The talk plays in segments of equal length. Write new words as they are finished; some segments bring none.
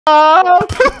So,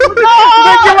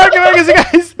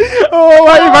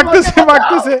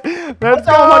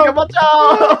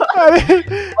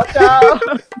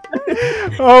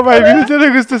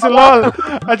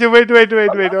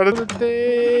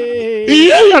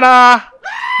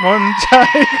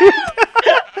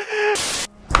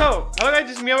 hello guys,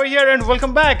 it's me over here and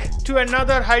welcome back to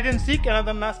another hide and seek.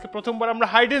 Another naske প্রথমবার আমরা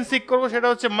hide and seek করব, সেটা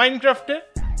হচ্ছে মাইনক্রাফটে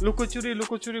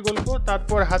লুকোচুরি গল্প,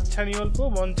 তারপর হাতছানি গল্প,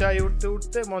 মন চাই উঠতে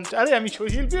উঠতে মন চাই, আরে আমি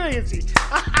শিল্পী হয়ে গেছি।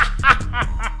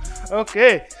 ওকে,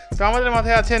 তো আমাদের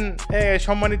মাথায় আছেন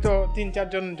সম্মানিত 3-4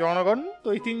 জন জনগণ। তো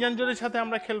এই 3 জনের সাথে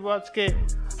আমরা খেলবো আজকে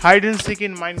hide and sick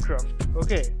in Minecraft.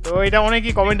 ওকে, তো এটা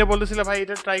অনেকেই কমেন্টে বলতেছিল ভাই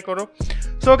এটা ট্রাই করো।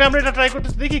 সো ওকে, আমরা এটা ট্রাই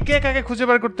করতেছি, দেখি কে কাকে খুঁজে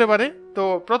বের করতে পারে। তো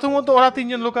প্রথমত ওরা 3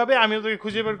 জন লুকাবে, আমি ওদেরকে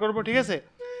খুঁজে বের করবো, ঠিক আছে?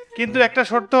 কিন্তু একটা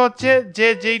শর্ত হচ্ছে যে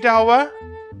যেইটা হওয়া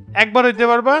একবার হইতে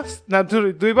পারবা না,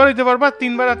 2বার হইতে পারবা,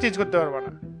 3বার আর চেঞ্জ করতে পারবা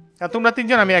না। আর তোমরা 3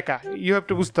 জন, আমি একা, ইউ হ্যাভ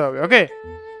টু বুঝতে হবে। ওকে,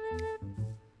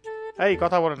 এই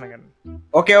কথা বলে না কেন?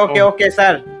 ওকে ওকে ওকে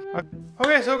স্যার।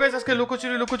 ওকে, সো গাইস আজকে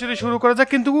লুকোচুরি শুরু করা যাক।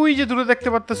 কিন্তু ওই যে দূরে দেখতে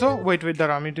পারতেছো, ওয়েট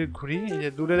দাঁড়াও আমি একটু ঘুরি। এই যে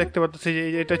দূরে দেখতে পারতেছো,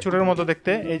 এই যে এটা চোরের মতো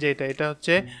দেখতে, এই যে এটা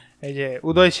হচ্ছে এই যে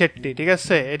উদয় শেট্টি, ঠিক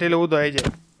আছে? এটা হলো উদয়, এই যে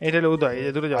এটা হলো উদয়। এই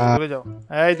যে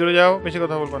দূরে যাও, বেশি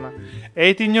কথা বলবো না।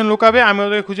 এই 3 জন লুকাবে, আমি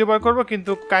ওদের খুঁজে বার করবো।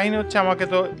 কিন্তু কাহিনী হচ্ছে আমাকে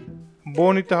তো বউ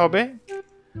নিতে হবে।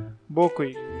 বউ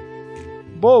কই?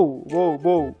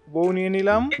 বউ নিয়ে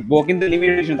নিলাম। বউ কিন্তু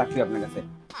লিমিটেশন থাকবে আপনার কাছে।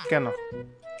 কেন?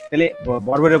 তাহলে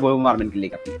বড় বউ মারবেন কি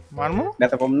লাগা? আপনি মারমু?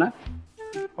 ব্যথা কম না?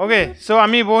 ওকে, সো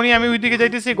আমি বউ নিয়ে আমি ওইদিকে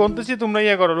যাইতেছি, গন্তেছি, তোমরা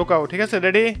ইয়া করো, লুকাও, ঠিক আছে?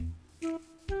 রেডি?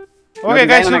 ওকে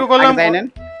গাইস, শুরু করলাম।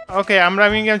 ওকে,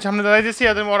 আমি সামনে দাঁড়াইতেছি,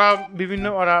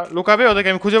 ওরা লুকাবে, ওদেরকে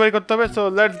আমি খুঁজে বের করতে হবে। So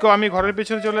let's go. আমি ঘরের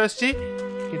পেছনে চলে আসছি,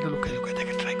 কিন্তু লুকাই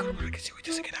দেখে ট্রাই করব কিছু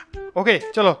হইতেছে কিনা। ওকে,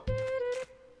 চলো।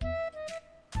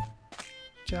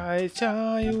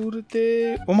 চাই উড়তে।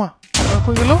 ওমা,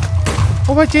 কই গেল?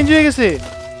 ও ভাই, চেঞ্জ হয়ে গেছে।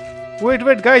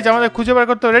 ওয়েট গাইস, আমাদের খুঁজে বের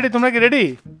করতে হবে। রেডি? তোমরা কি রেডি?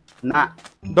 না।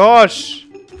 10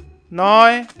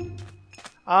 9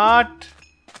 8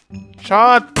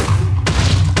 7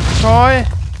 6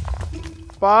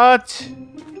 5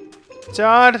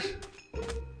 4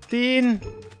 3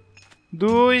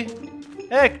 2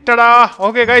 1 টাটা।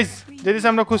 ওকে গাইস, যেদিস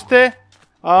আমরা খুঁজতে।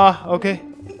 ওকে,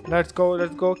 লেটস গো।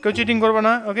 কেউ চিটিং করবে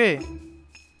না। ওকে,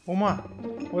 ওমা,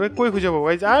 ওরে কই খুঁজে পাবো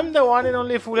guys? I am the one and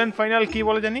only full and final, কি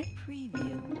বলে জানি?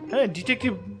 হ্যাঁ,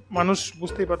 ডিটেকটিভ মানুষ,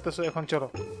 বুঝতেই পারতেছো। এখন চলো।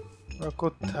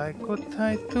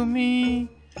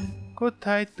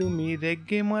 কোথায় তুমি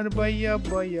রেগে মার বাইয়া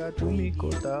তুমি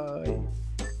কোথায়?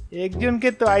 একজনকে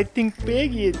তো আই থিঙ্ক পেয়ে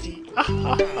গিয়েছি।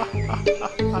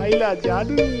 আইলা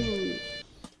জাদু।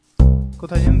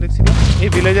 কোথায় যেন দেখছিলাম এই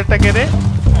ভিলেজারটা কে রে?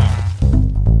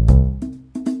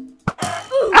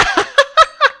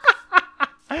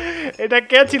 এটা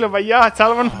কে ছিল ভাইয়া?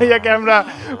 সালমান ভাইয়াকে আমরা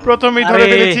প্রথমেই ধরে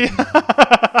ফেলেছি।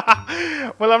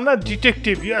 বললাম না,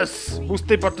 ডিটেকটিভ। ইয়েস,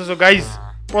 বুঝতেই পারতেছো গাইজ,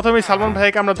 প্রথমেই সালমান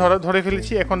ভাইয়াকে আমরা ধরে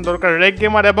ফেলেছি। এখন দরকার রেগ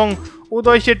গেমার এবং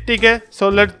উদয় শেট্টিকে। So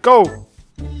let's go.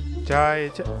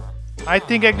 I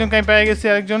think একজনকে আমি পেয়ে গেছি।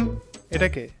 আরেকজন, এটা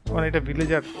কে? এটা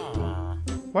ভিলেজার।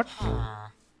 হোয়াট?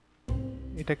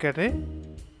 এটা কে রে?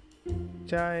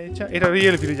 এটা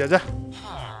রিয়েল ভিলেজার। যা,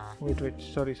 ওয়েট,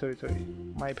 সরি,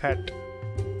 মাই ব্যাড।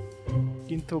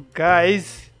 কিন্তু গাইজ,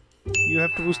 ইউ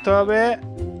হ্যাভ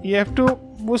টু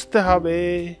বুঝতে হবে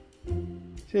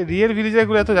সে রিয়েল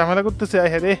ভিলেজারগুলো এত ঝামেলা করতেছে।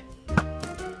 আয় হ্যাঁ রে,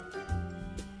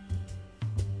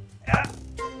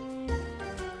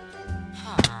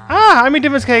 আমি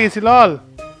ড্যামেজ খেয়ে গেছি, লল।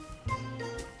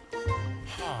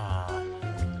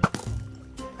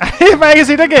 পেয়ে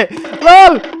গেছি এটাকে,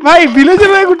 লল। ভাই, ভিলেজার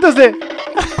হয়ে ঘুরতেছে।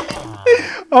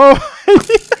 ও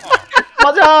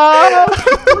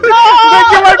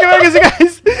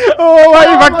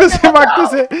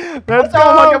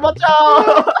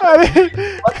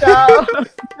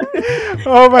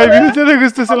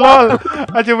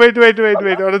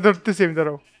ধরতেছি আমি,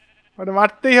 ধরো,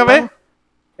 মারতেই হবে।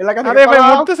 আরে ভাই,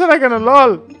 মরতেছে না কেন?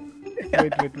 লল,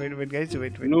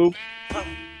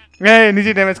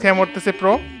 নিজে ড্যামেজ খেয়ে মরতেছে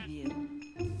প্রো।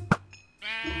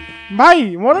 ভাই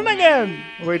মরে না কেন?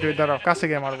 ওয়েট দাঁড়াও, কাছে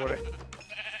গিয়ে মারবো রে।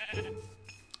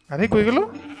 আরে কই গেল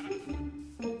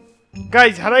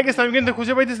গাইজ? হারাই গেছে, আমি কিন্তু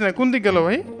খুঁজে পাইতেছি না। কোন দিক গেল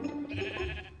ভাই?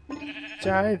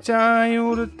 চাই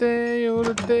উড়তে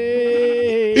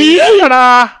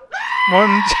মন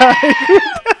চাই।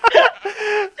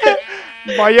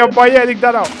 ভাইয়া এদিক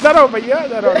দাঁড়াও ভাইয়া,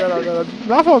 দাঁড়াও।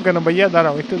 লাফাও কেন ভাইয়া?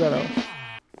 দাঁড়াও, একটু দাঁড়াও।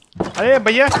 আরে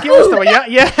ভাইয়া, কি অবস্থা ভাইয়া?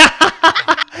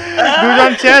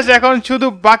 দুজন শেষ, এখন শুধু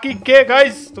বাকি কে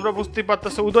গাইজ? তোমরা বুঝতেই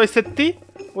পারতেছো। উদয়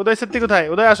শেট্টি কোথায়?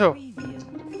 উদয় আসো।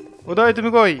 উদয়, তুমি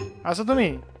কই আসো? তুমি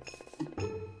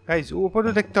গাইস উপরে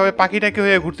দেখতে হবে পাখিটাকে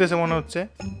হয়ে ঘুরতেছে মনে হচ্ছে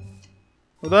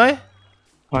উদয়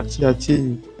আছি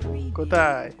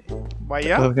কোথায়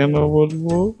ভাইয়া কেন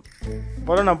বলবো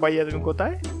বলো না ভাইয়া তুমি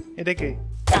কোথায় এটা কি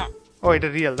ও এটা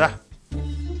রিয়েল দা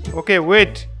ওকে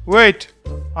ওয়েট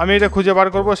আমি এটা খুঁজে বার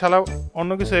করবো শালা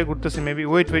অন্য কিছু হয়ে ঘুরতেছে মেবি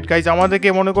ওয়েট গাইস আমাদেরকে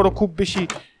মনে করো খুব বেশি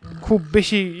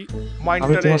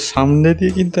আমি তোমার সামনে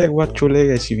দিয়ে কিন্তু একবার চলে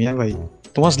গেছি মিয়া ভাই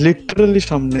তোমার লিটারালি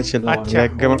সামনে ছিলাম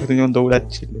এক গেমার তুমি যখন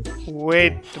দৌড়াচ্ছিলে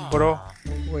ওয়েট ব্রো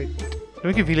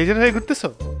তুমি কি ভিলেজার হয়ে ঘুরতেছো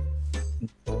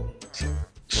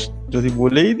যদি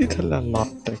বলেই দি তাহলে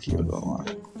লাভটা কি হলো আমার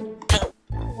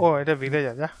ও এটা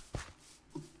ভিলেজার যা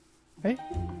এই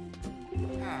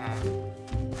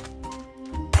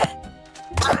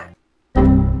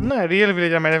না রিয়েল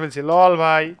ভিলেজার মেরে ফেলছি লল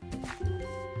ভাই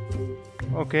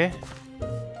ওকে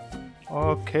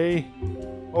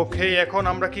এখন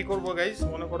আমরা কি করব গাইস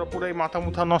মনে করো পুরাই মাথা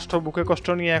মুথা নষ্ট বুকে কষ্ট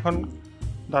নিয়ে এখন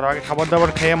ধরো আগে খাবার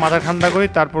দাবার খেয়ে মাথা ঠান্ডা করি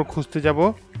তারপর খুঁজতে যাব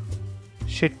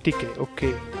সেটিকে ওকে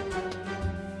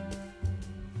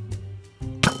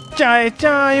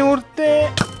চাই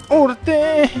উড়তে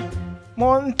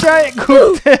মন চায়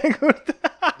ঘুরতে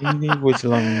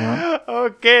বুঝলাম না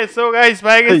ওকে সো গাইস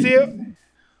বাই গেছি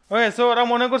ওকে সো ওরা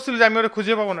মনে করছিল যে আমি ওরা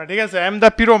খুঁজে পাবো না ঠিক আছে আই এম দ্য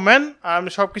পিরো ম্যান আমি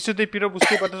সব কিছুতেই পিরো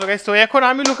বুঝতেই পারতেছো গাইস তো এখন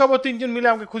আমি লুকাবো তিনজন মিলে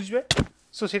আমাকে খুঁজবে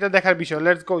সো সেটা দেখার বিষয়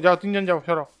লেটস গো যাও তিনজন যাও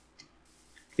সরো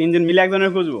তিনজন মিলে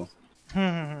একজনের খুঁজবো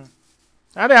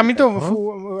আরে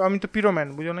আমি তো পিরো ম্যান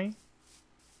বুঝো নাই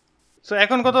সো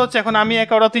এখন কথা হচ্ছে এখন আমি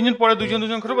একা ওরা তিনজন পরে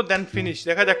দুজন করবো দেন ফিনিশ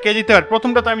দেখা যাক কে জিতে পারে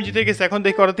প্রথমটা তো আমি জিতে গেছি এখন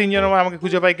দেখি ওরা তিনজন আমাকে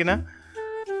খুঁজে পায় কিনা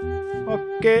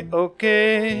ওকে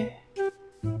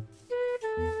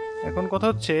এখন কথা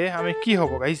হচ্ছে আমি কি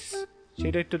হব গাইস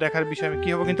সেটা একটু দেখার বিষয় আমি কি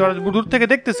হব কিন্তু ওরা দূর থেকে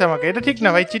দেখতেছে আমাকে এটা ঠিক না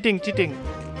ভাই চিটিং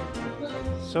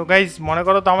সো গাইস মনে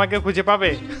করো তো আমাকে খুঁজে পাবে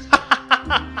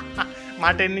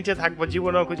মাটির নিচে থাকবো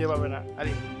জীবনেও খুঁজে পাবে না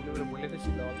আরে বলে গেছি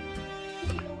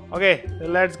ওকে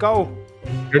লেটস গো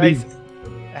গাইস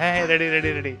হ্যাঁ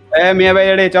রেডি মিয়া ভাই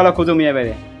রেডি চলো খুঁজো মিয়া ভাই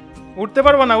উঠতে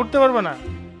পারবো না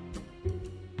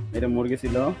এটা মুরগি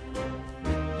ছিল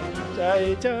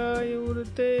চাই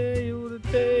উড়তে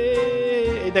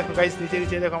এই দেখো গাইস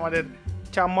নিচে দেখো আমাদের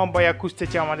চাম্মাম ভাইয়া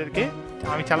খুঁজতেছে আমাদেরকে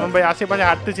আমি চালমান ভাই আশেপাশে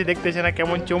হাঁটতেছি দেখতেছে না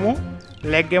কেমন চমু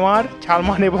লেগ গেমার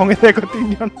ছালমান এবং দেখো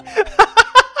তিনজন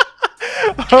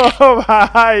ও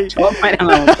ভাই সব মাইরা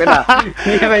নাও পেলা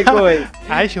মিয়া ভাই কই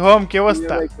আই সোহম কি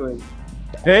অবস্থা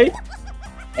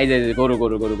এই যে গরু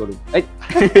এই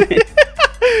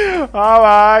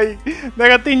ভাই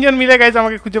দেখো তিনজন মিলে গাইস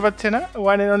আমাকে খুঁজে পাচ্ছে না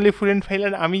one and only friend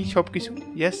filer আমি সবকিছু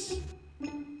ইয়েস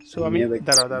সো আমি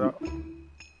দাঁড়াও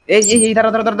এই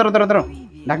দাঁড়াও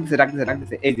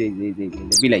ডাকতেছে এই যে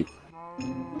বিলাই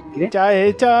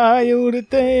চাই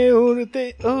উড়তে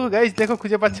ও গাইস দেখো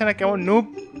খুঁজে পাচ্ছে না কেমন নুব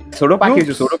ছোট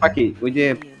পাখি ওই যে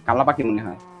কালা পাখি মনে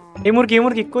হয় এই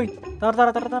মুরগি কই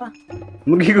তারা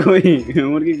মুরগি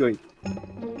কই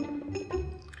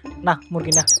না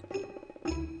মুরগি না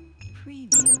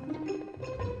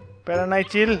প্যারা নাই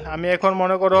চিল আমি এখন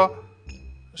মনে করো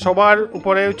সবার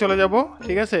উপরে চলে যাব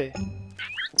ঠিক আছে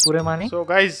উপরে মানে সো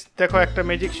গাইস দেখো একটা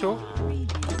ম্যাজিক শো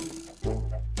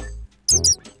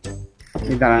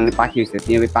দাঁড়ান পাখি হইছে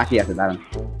তুমি পাখি আছে দাঁড়ান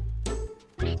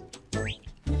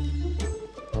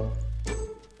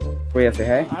কই আছে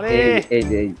হ্যাঁ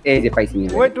এই যে পাইছি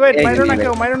ওয়েট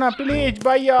মারো না প্লিজ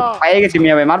ভাইয়া পাই গেছি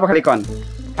মিয়া ভাই মারবো খালি কোন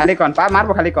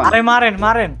মারবো খালি কোন আরে মারেন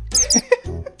আরে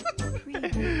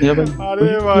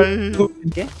ভাই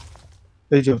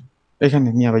এই যে এখানে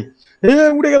মিয়া ভাই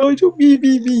উড়ে গেল ওই যে বি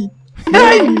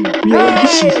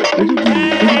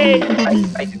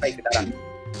পাইছি দাঁড়ান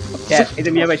এই যে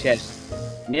মিয়া ভাই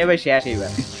শেষ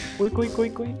এইবার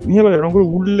কই মিয়া ভাই এরকম করে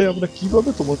উড়লে আমরা কিভাবে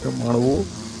তোমাকে মারবো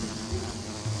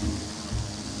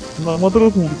না আমাদেরও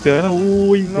উড়তে হয় না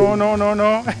ওই নো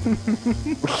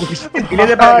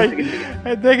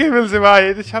দেখে ফেলছে ভাই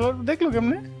এটা শালা দেখলো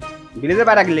কেমনে ভিলেজের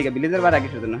বাইরে আগে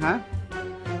শুধু না হ্যাঁ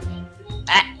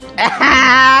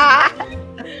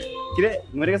কিরে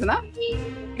মরে গেছে না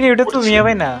ওটা তো মিয়া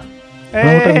ভাই না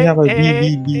ওটা মিয়া ভাই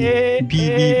বি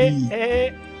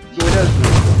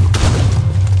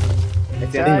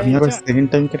মিয়া ভাই সেকেন্ড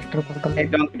টাইম ক্যারেক্টার পাল্টাল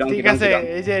ঠিক আছে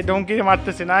এই যে ডঙ্কি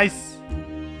মারতেছে নাইস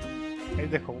এই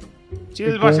দেখো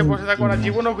চিল বসে থাকো না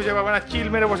জীবনও খুঁজে পাবে না চিল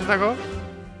মেরে বসে থাকো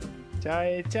চাই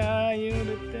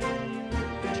উড়তে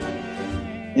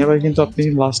মিয়া ভাই কিন্তু আপনি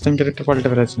লাস্ট টাইম ক্যারেক্টার পাল্টে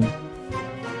ফেলেছেন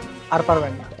আর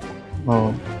পারবেন না ও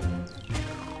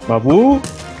বাবু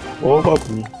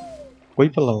কই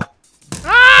পালাও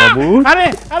বাবু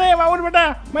আরে বাবুর বেটা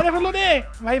মেরে ফেললো রে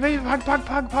ভাই ভাগ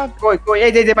কই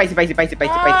এই যে পাইছি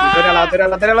ধরে লাও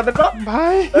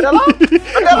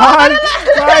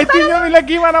ভাই তিনজন মিলে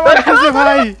কি মারামারি করছে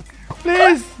ভাই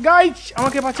প্লিজ গাইজ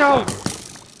আমাকে বাঁচাও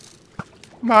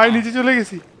ভাই নিচে চলে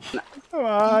গেছি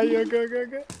ভাই ওকে ওকে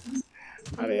ওকে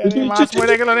আরে আরে মাছ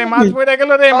মরে গেল রে মাছ মরে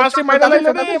গেল রে মাছটি মাইরা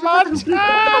লাইলো রে মাছ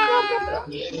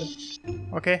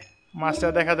ওকে মাছটা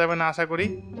দেখা যাবে না আশা করি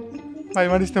ভাই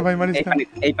মারিস না ভাই মারিস না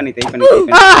এই পানিতে এই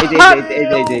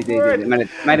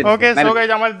মারে ওকে সো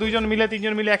গাইজ আমার দুইজন মিলে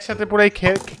তিনজন মিলে একসাথে পুরো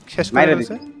শেষ করে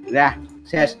দিয়েছে যা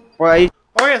শেষ ওই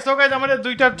ওকে সো গাইজ আমাদের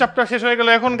দুইটা চ্যাপ্টার শেষ হয়ে গেল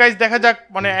এখন গাইজ দেখা যাক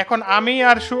মানে এখন আমি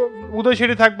আর উদয়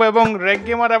শেঠি থাকবো এবং রেগ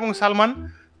গেমার এবং সালমান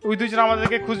ওই দুইজন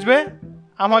আমাদেরকে খুঁজবে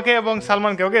আমাকে এবং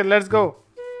সালমানকে ওকে লেটস গো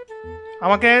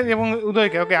আমাকে এবং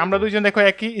উদয়কে ওকে আমরা দুইজন দেখো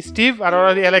একই স্টিভ আর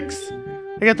ওরা অ্যালেক্স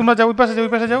ঠিক আছে তোমরা যাও ওই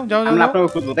পাশে যাও যাও আমরা আপনাকে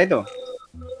খুঁজবো তাই তো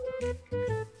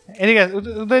এদিকে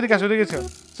উদয় এদিকে আসো ওদিকে আসো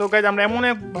সো গাইজ আমরা এমন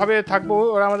ভাবে থাকবো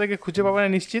ওরা আমাদেরকে খুঁজে পাবে না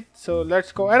নিশ্চিত সো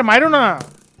লেটস গো আরে মাইরো না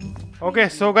ওকে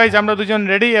সো গাইজ আমরা দুজন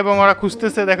রেডি এবং ওরা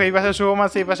খুঁজতেছে দেখো এই পাশে শুভম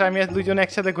আছে এই পাশে আমি দুজন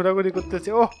একসাথে ঘোরাঘুরি করতেছি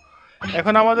ও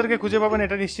এখন আমাদেরকে খুঁজে পাবেন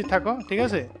এটা নিশ্চিত থাকো ঠিক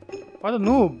আছে কত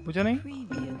নুব বুঝো নেই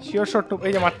শিওর শট টুপ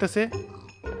এই যে মারতেছে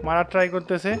মারার ট্রাই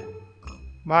করতেছে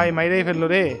ভাই মাইরেই ফেললো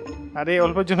রে আরে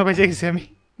অল্পের জন্য বেঁচে গেছি আমি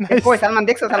কই সালমান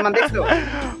দেখছো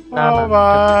ও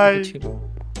ভাই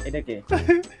এটা কে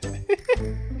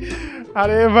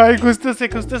আরে ভাই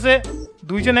খুঁজতেছে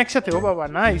দুইজন একসাথে ও বাবা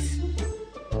নাইস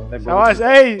সাবাস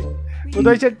এই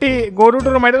উদয় শেট্টি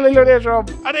গরুটোর মাইরা লইলো রে সব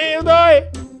আরে উদয়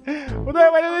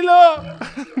মাইরা লইলো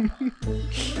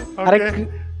আরে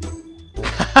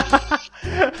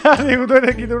আরে উদয়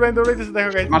কি দৌড়াইতেছে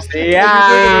দেখো গাইস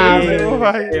ও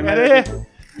ভাই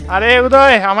আরে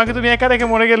উদয় আমাকে তুমি একা রেখে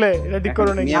মরে গেলে এটা ঠিক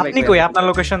করো নাকি আপনি কই আপনার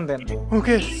লোকেশন দেন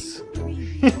ওকে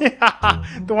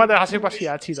তোমাদের আশেপাশে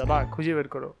আছি দাদা খুঁজে বের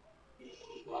করো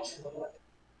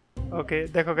ওকে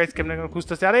দেখো গাইস কেমনে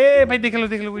খুঁজতেছে আরে ভাই দেখলো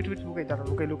উইট লুকাই দাঁড়াও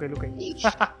লুকাই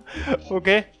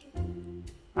ওকে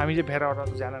আমি যে ভেড়া ওরা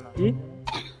তো জানে না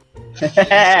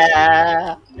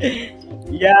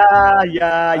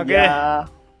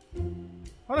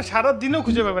ওরা সারাদিনও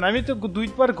খুঁজে পাবে না আমি তো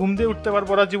দুইবার ঘুম দিয়ে উঠতে পারবো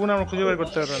ওরা জীবনে আমরা খুঁজে বের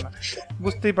করতে পারবো না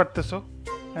বুঝতেই পারতেছো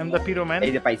আই এম দ্য পিরোম্যান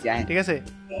এই যে পাইছি ঠিক আছে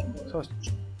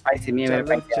পাইছি নিয়ে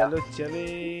পাইছি চলো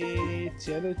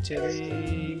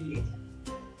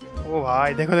ও ভাই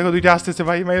দেখো দুইটা আসতেছে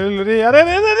ভাই মাইরলো রে আরে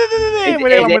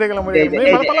মরে গেলাম আরে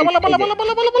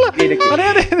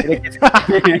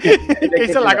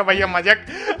कैसा লাগা ভাইয়া মজাক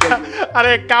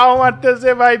আরে কাও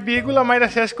মারতেছে ভাই বিগুলা মাইরা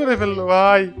শেষ করে ফেললো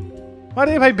ভাই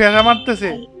আরে ভাই ভেড়া মারতেছে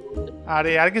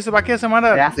আরে আর কিছু বাকি আছে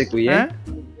মারার আছে কই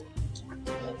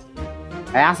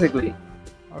আছে কই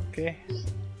ওকে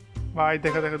ভাই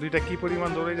দেখো দুইটা কি পরিমাণ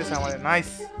দৌড়াইতেছে আমারে নাইস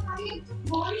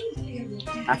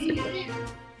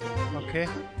ওকে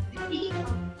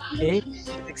এই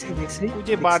দেখছি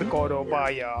मुझे बार करो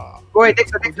भाया কই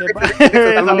দেখছো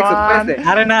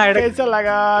আরে না এটা कैसा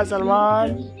लगा सलमान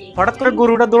হঠাৎ করে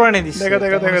গরুটা দৌড়ানে দিছে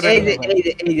দেখো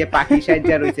এই যে পাখি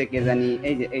সাইজা রইছে কে জানি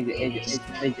এই যে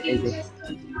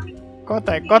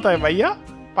কোথায় ভাইয়া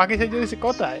পাখি সাইজা রইছে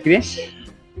কোথায় কি রে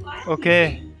ওকে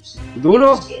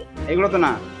দূরো এগুলো তো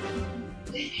না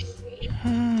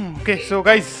okay so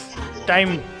guys time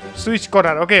switch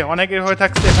করার ওকে অনেকের হয়ে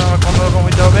থাকছে এখন আমার কোন রকম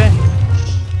হইতে হবে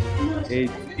এই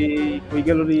কই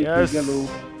গেল রে কই গেল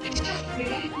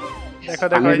দেখো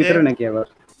এই ভিতরে নাকি আবার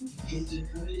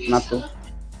না তো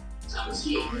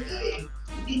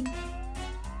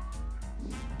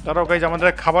দাঁড়াও গাইস আমাদের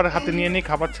খাবার হাতে নিয়ে নি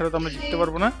খাবার ছাড়া তো আমরা জিততে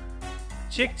পারবো না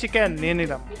চিকেন নিয়ে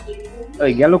নিলাম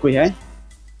ওই গেল কই হ্যাঁ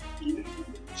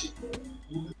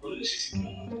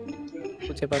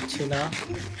বুঝতে পারছি না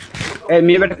এই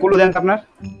মেয়ে বেটা কুলু দেন আপনার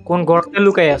কোন গর্তে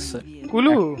লুকাই আছে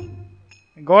কুলু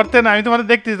গর্তে না আমি তোমাদের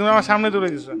দেখতেছি তুমি আমার সামনে দৌড়ে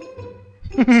দিছো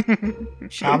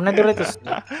সামনে দৌড়াইতেছ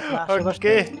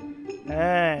ওকে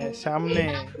হ্যাঁ সামনে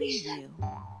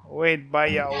ওয়েট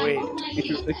ভাইয়া ওয়েট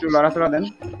একটু লড়াচড়া দেন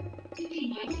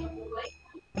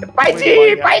পাইছি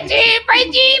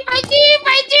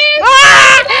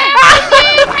আরে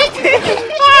ভাই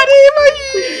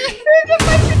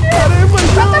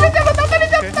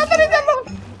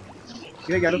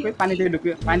কি গেল কই পানি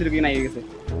ঢুকে নাই গেছে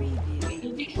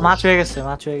মাছ হয়ে গেছে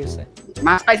মাছ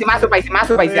পাইছি মাছ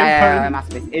পাইছি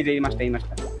এই যে এই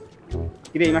মাছটা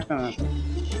কি রে এই মাছটা না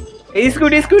এই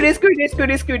স্কুইড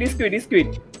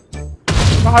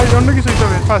ভাই অন্য কিছু হইতে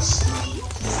হবে ফার্স্ট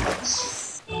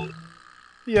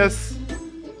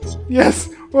ইয়েস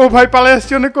ও ভাই পালাই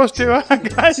আসছি অনেক কষ্টে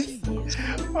গাইস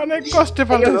অনেক কষ্টে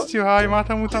পালাই আসছি ভাই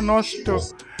মাথা মুথা নষ্ট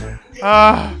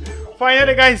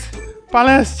ফাইনালি গাইস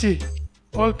পালাই আসছি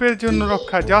অল্পের জন্য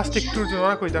রক্ষা জাস্ট একটুর জন্য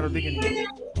ওরা কই দাঁড়ো দেখে নি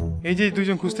এই যে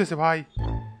দুইজন খুঁজতেছে ভাই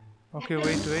ওকে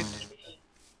ওয়েট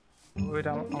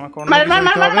আমাকে অন্য কিছু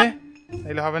দিতে হবে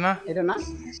তাইলে হবে না এটা না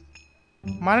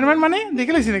মানে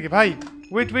দেখে লাইছি নাকি ভাই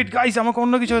ওয়েট গাইস, আমাকে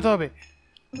অন্য কিছু হতে হবে।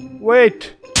 ওয়েট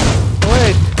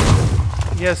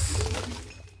ইয়েস,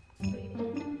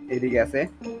 এদিকে আছে,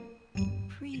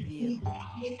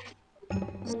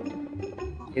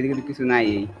 এদিকে তো কিছু নাই।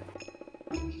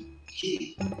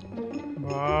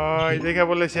 ভাই দেখে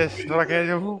বলে শেষ, ধরা খেয়ে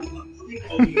যাবো।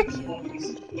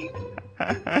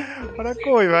 ওরা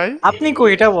কই ভাই? আপনি কই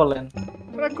এটা বলেন।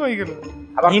 ওরা কই গেল?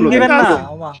 আবার হিন্ট close দিবেন না আছে।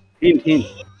 ওমা। হিন্ট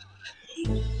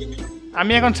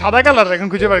আমি এখন সাদা কালার, এখন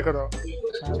খুঁজে বের করো।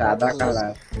 সাদা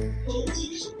কালার।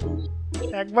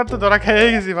 একবার তো ধরা খেয়ে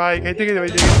গেছি ভাই, খাইতে গেছি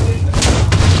ভাই।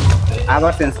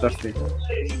 আবার চেঞ্জ করছে।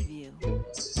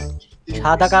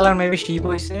 সাদা কালার মেবি শিপ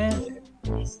হইছে।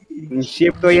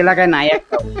 শেপ তো এই এলাকায় নাই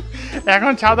একটা।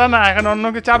 এখন সাদা না, এখন অন্য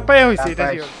কিছু চার পায়ে হইছে, এটা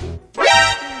চার শিওর।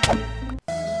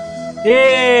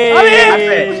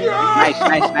 নাইস।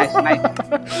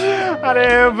 আরে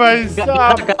ভাই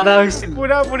সাব, গাদা হইছিল।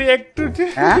 পুরাপুরি একটু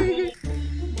হ্যাঁ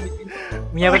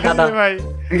মিয়া ভাই গাদা ভাই।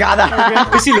 গাদা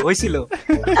হইছিল।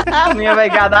 মিয়া ভাই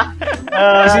গাদা।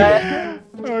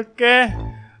 ওকে,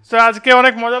 সো আজকে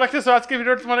অনেক মজা লাগছে। সো আজকে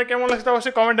ভিডিওটা তোমাদের কেমন লাগছে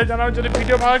অবশ্যই কমেন্টে জানাও। যদি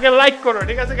ভিডিও ভালো লাগে লাইক করো,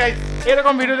 ঠিক আছে গাইস?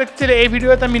 এরকম ভিডিও দেখছিলে, এই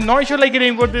ভিডিওতে আমি 900 লাইকের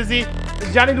এম করতেছি,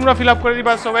 জানি তোমরা ফিল আপ করে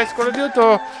দিবা, সবাই করে দিও। তো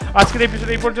আজকের এপিসোড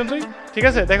এই পর্যন্তই, ঠিক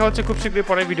আছে? দেখা হচ্ছে খুব শীঘ্রই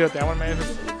পরের ভিডিওতে। আমার মায়ের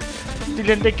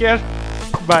টেক কেয়ার,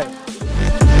 বাই।